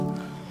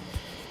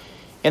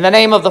In the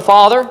name of the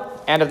Father,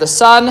 and of the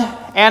Son,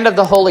 and of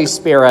the Holy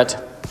Spirit.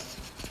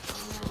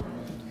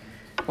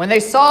 When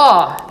they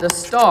saw the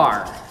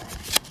star,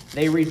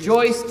 they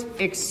rejoiced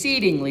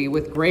exceedingly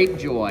with great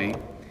joy.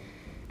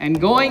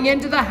 And going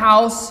into the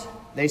house,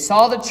 they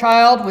saw the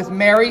child with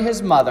Mary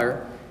his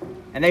mother,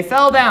 and they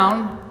fell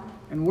down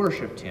and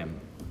worshipped him.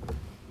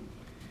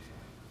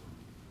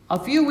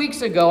 A few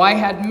weeks ago, I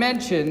had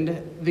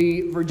mentioned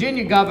the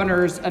Virginia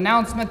governor's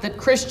announcement that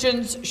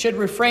Christians should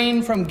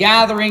refrain from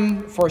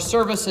gathering for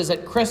services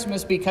at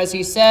Christmas because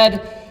he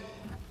said,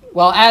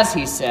 as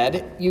he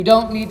said, you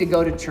don't need to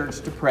go to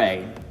church to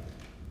pray.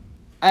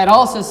 I had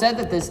also said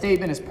that this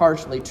statement is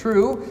partially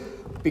true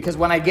because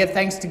when I give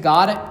thanks to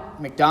God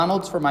at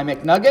McDonald's for my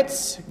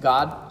McNuggets,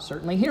 God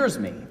certainly hears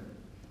me.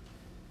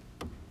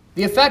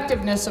 The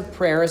effectiveness of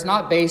prayer is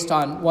not based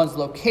on one's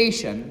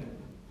location,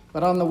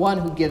 but on the one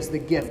who gives the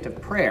gift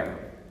of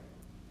prayer.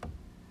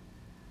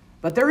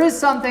 But there is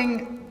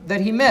something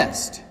that he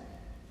missed,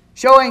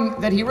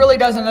 showing that he really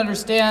doesn't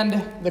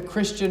understand the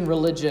Christian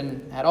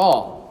religion at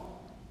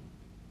all.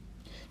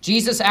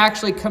 Jesus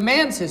actually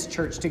commands his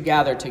church to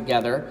gather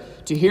together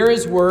to hear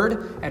his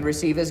word and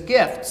receive his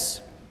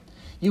gifts.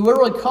 You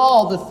will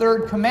recall the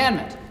third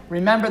commandment,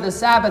 remember the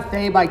Sabbath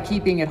day by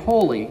keeping it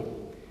holy.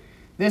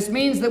 This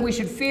means that we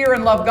should fear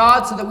and love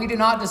God so that we do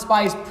not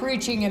despise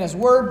preaching in his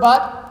word,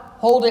 but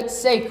hold it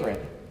sacred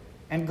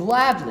and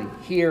gladly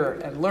hear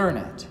and learn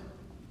it.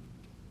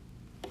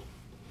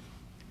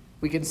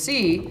 We can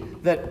see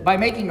that by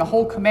making a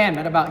whole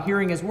commandment about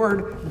hearing his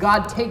word,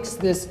 God takes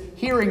this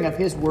hearing of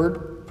his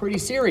word pretty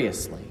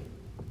seriously.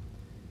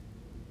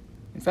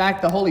 In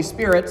fact, the Holy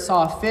Spirit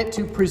saw fit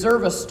to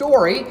preserve a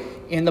story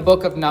in the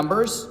book of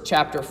Numbers,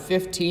 chapter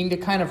 15, to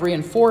kind of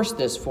reinforce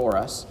this for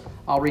us.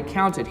 I'll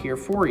recount it here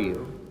for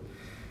you.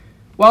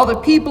 While the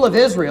people of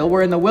Israel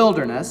were in the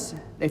wilderness,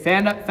 they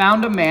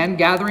found a man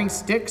gathering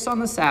sticks on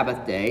the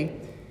Sabbath day,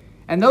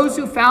 and those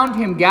who found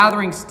him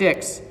gathering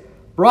sticks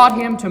brought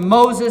him to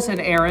Moses and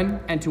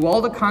Aaron and to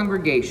all the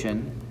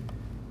congregation.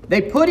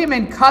 They put him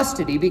in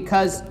custody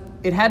because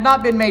it had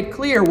not been made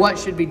clear what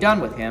should be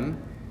done with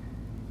him.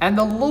 And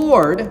the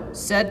Lord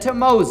said to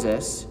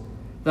Moses,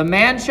 "The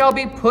man shall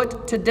be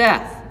put to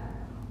death.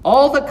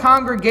 All the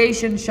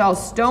congregation shall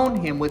stone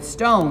him with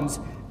stones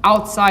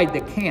outside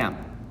the camp."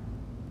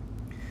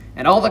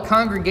 And all the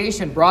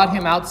congregation brought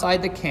him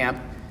outside the camp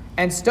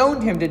and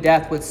stoned him to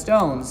death with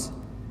stones,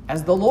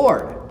 as the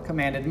Lord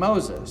commanded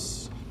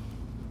Moses.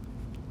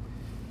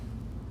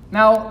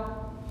 Now,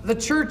 the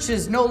church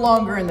is no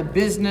longer in the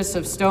business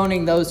of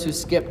stoning those who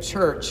skip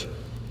church.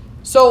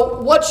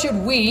 So what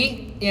should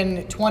we,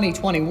 in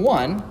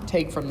 2021,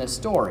 take from this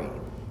story?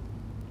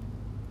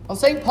 Well,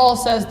 St. Paul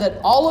says that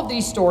all of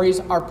these stories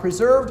are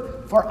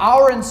preserved for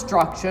our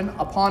instruction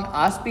upon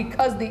us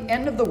because the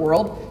end of the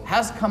world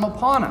has come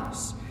upon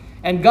us.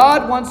 And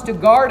God wants to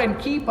guard and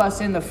keep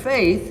us in the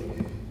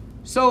faith.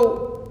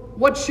 So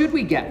what should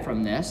we get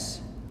from this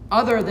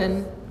other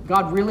than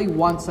God really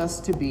wants us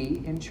to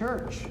be in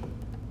church?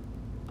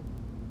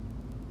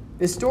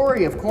 This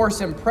story, of course,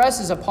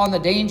 impresses upon the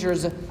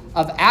dangers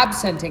of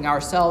absenting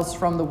ourselves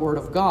from the Word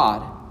of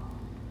God.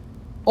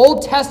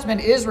 Old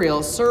Testament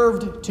Israel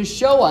served to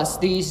show us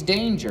these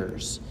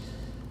dangers.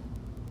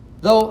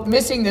 Though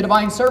missing the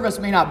divine service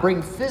may not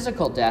bring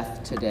physical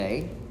death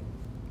today,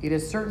 it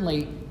is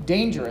certainly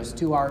dangerous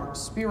to our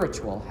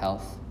spiritual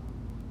health.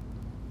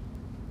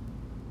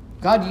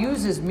 God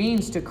uses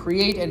means to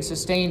create and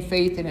sustain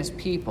faith in his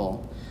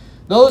people.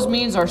 Those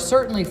means are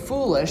certainly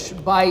foolish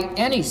by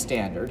any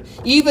standard.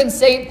 Even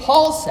St.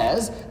 Paul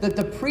says that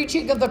the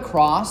preaching of the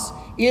cross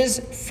is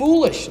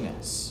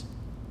foolishness.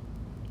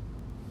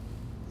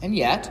 And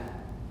yet,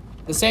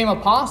 the same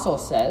apostle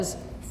says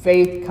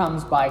faith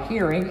comes by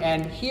hearing,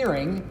 and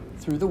hearing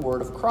through the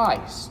word of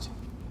Christ.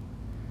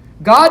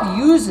 God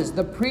uses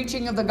the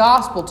preaching of the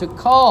gospel to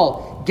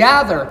call,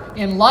 gather,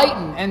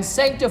 enlighten, and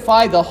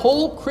sanctify the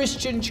whole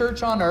Christian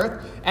church on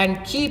earth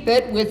and keep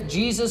it with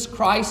Jesus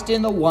Christ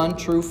in the one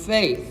true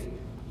faith.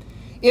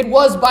 It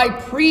was by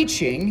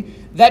preaching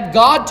that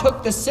God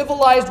took the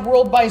civilized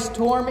world by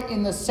storm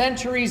in the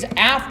centuries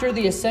after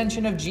the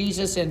ascension of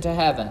Jesus into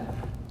heaven.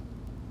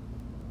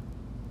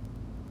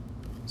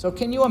 So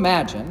can you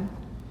imagine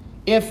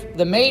if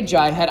the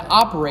Magi had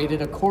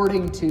operated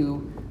according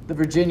to the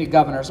Virginia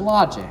governor's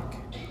logic?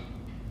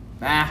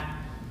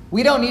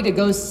 We don't need to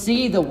go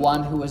see the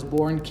one who was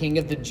born King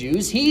of the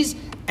Jews. He's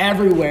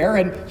everywhere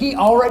and he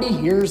already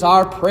hears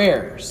our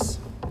prayers.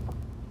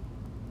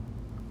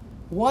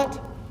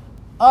 What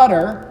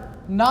utter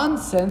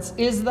nonsense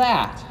is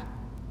that?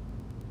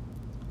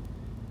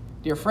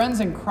 Dear friends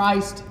in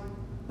Christ,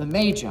 the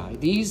Magi,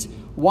 these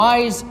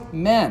wise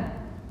men,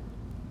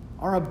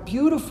 are a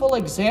beautiful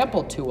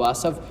example to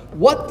us of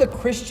what the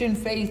Christian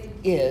faith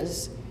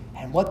is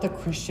and what the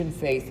Christian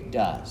faith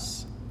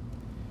does.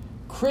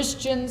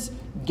 Christians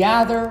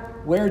gather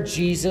where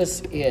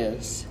Jesus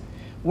is.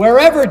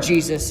 Wherever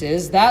Jesus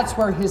is, that's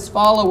where his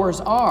followers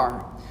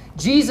are.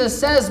 Jesus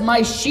says,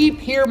 "My sheep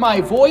hear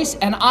my voice,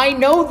 and I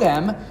know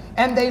them,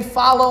 and they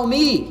follow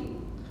me.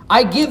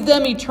 I give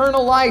them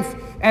eternal life.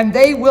 and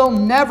they will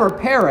never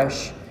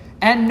perish,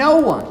 and no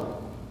one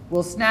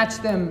will snatch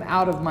them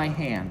out of my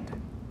hand."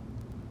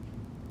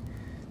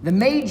 The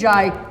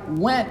Magi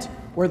went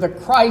where the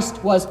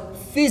Christ was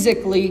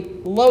physically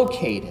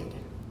located.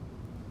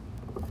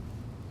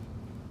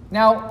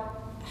 Now,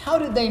 how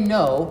did they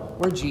know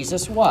where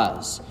Jesus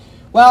was?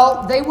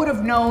 Well, they would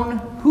have known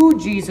who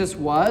Jesus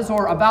was,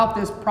 or about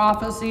this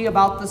prophecy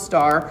about the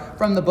star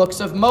from the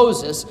books of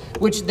Moses,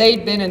 which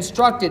they'd been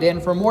instructed in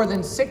for more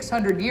than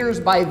 600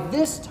 years by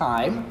this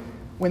time,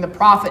 when the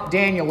prophet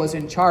Daniel was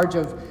in charge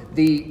of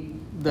the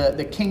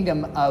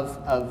kingdom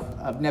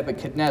of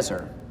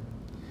Nebuchadnezzar.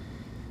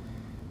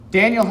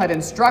 Daniel had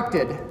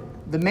instructed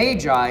the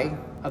Magi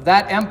of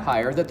that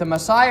empire that the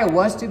Messiah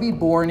was to be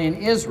born in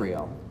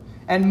Israel.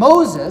 And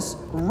Moses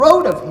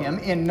wrote of him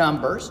in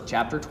Numbers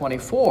chapter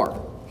 24.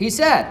 He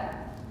said,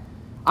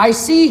 "I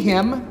see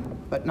him,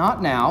 but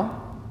not now.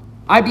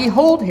 I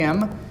behold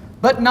him,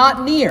 but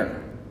not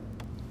near.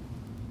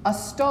 A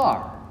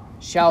star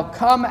shall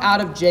come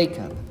out of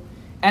Jacob,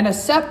 and a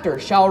scepter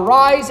shall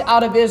rise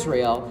out of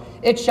Israel.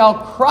 It shall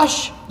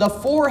crush the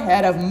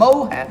forehead of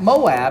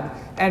Moab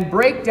and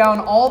break down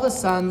all the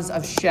sons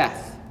of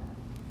Sheth."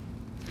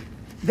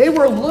 They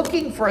were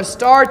looking for a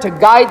star to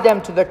guide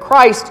them to the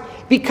Christ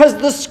because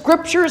the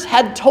Scriptures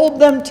had told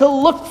them to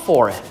look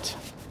for it.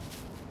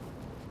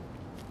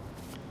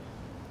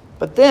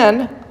 But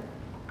then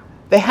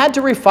they had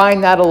to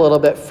refine that a little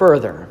bit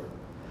further.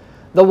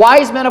 The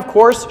wise men, of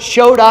course,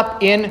 showed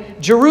up in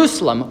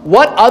Jerusalem.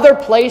 What other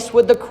place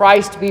would the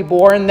Christ be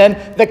born than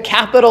the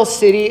capital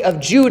city of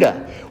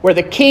Judah, where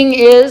the king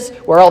is,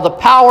 where all the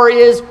power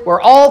is, where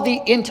all the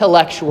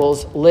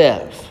intellectuals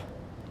live?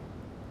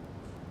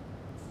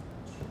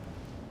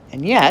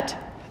 And yet,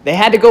 they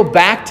had to go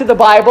back to the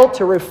Bible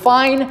to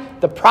refine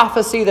the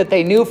prophecy that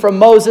they knew from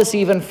Moses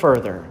even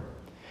further.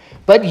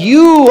 "But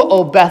you,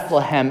 O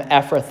Bethlehem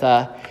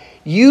Ephrathah,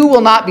 you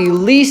will not be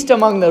least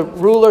among the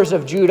rulers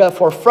of Judah,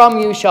 for from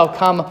you shall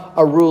come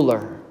a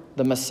ruler,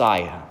 the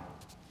Messiah."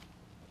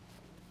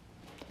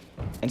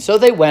 And so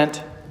they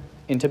went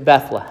into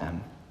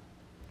Bethlehem.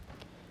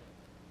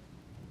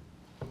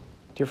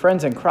 Dear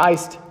friends in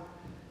Christ,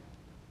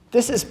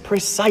 this is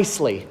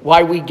precisely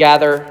why we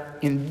gather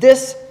in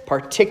this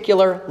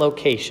particular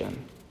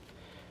location.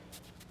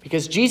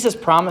 Because Jesus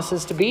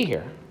promises to be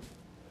here.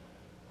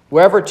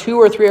 "Wherever 2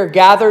 or 3 are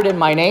gathered in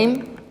my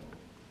name,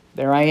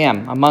 there I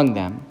am among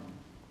them."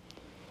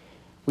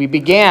 We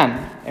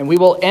began and we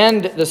will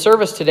end the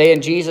service today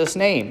in Jesus'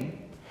 name.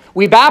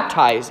 We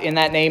baptize in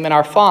that name in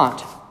our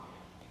font.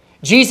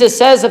 Jesus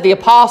says of the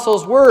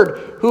apostles'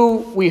 word, who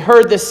we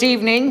heard this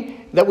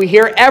evening, that we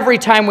hear every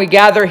time we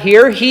gather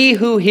here, "He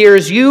who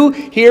hears you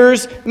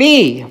hears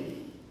me."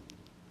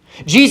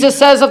 Jesus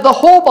says of the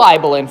whole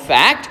Bible, in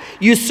fact,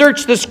 "You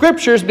search the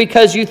Scriptures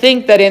because you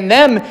think that in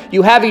them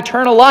you have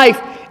eternal life,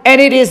 and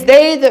it is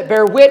they that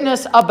bear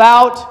witness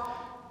about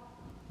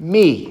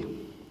me."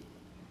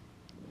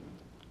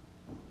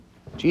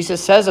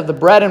 Jesus says of the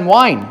bread and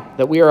wine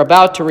that we are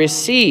about to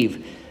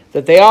receive,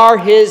 that they are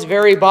his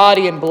very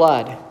body and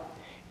blood,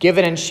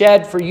 given and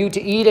shed for you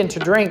to eat and to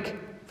drink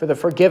for the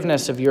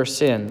forgiveness of your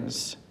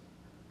sins.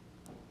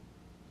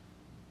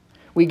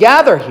 We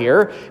gather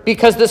here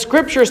because the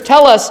Scriptures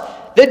tell us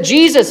that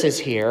Jesus is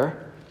here,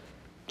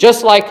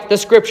 just like the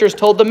Scriptures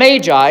told the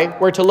Magi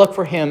were to look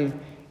for him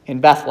in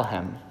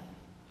Bethlehem.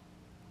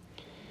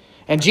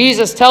 And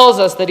Jesus tells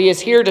us that he is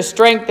here to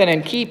strengthen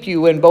and keep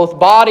you in both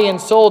body and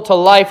soul to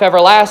life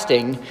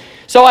everlasting.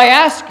 So I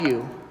ask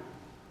you,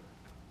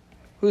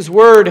 whose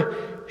word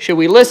should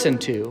we listen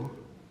to?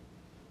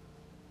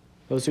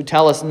 Those who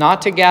tell us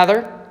not to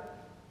gather?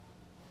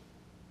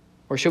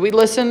 Or should we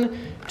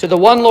listen to the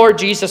one Lord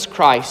Jesus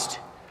Christ,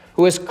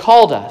 who has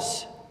called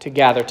us to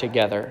gather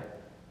together?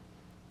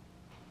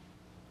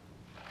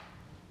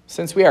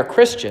 Since we are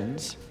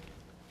Christians,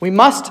 we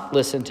must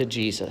listen to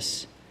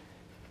Jesus.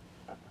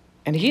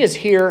 And he is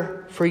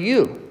here for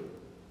you.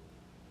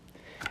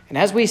 And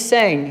as we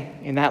sang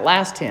in that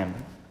last hymn,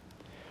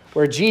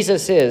 "Where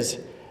Jesus is,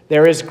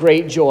 there is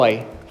great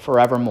joy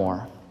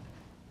forevermore."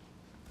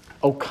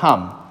 Oh,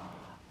 come,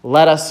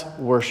 let us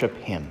worship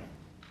him.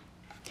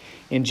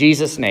 In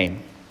Jesus' name.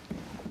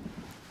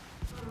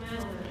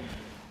 Amen.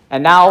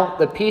 And now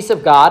the peace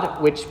of God,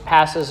 which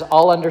passes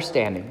all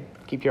understanding,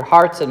 keep your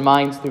hearts and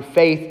minds through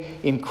faith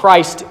in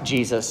Christ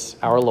Jesus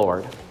our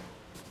Lord.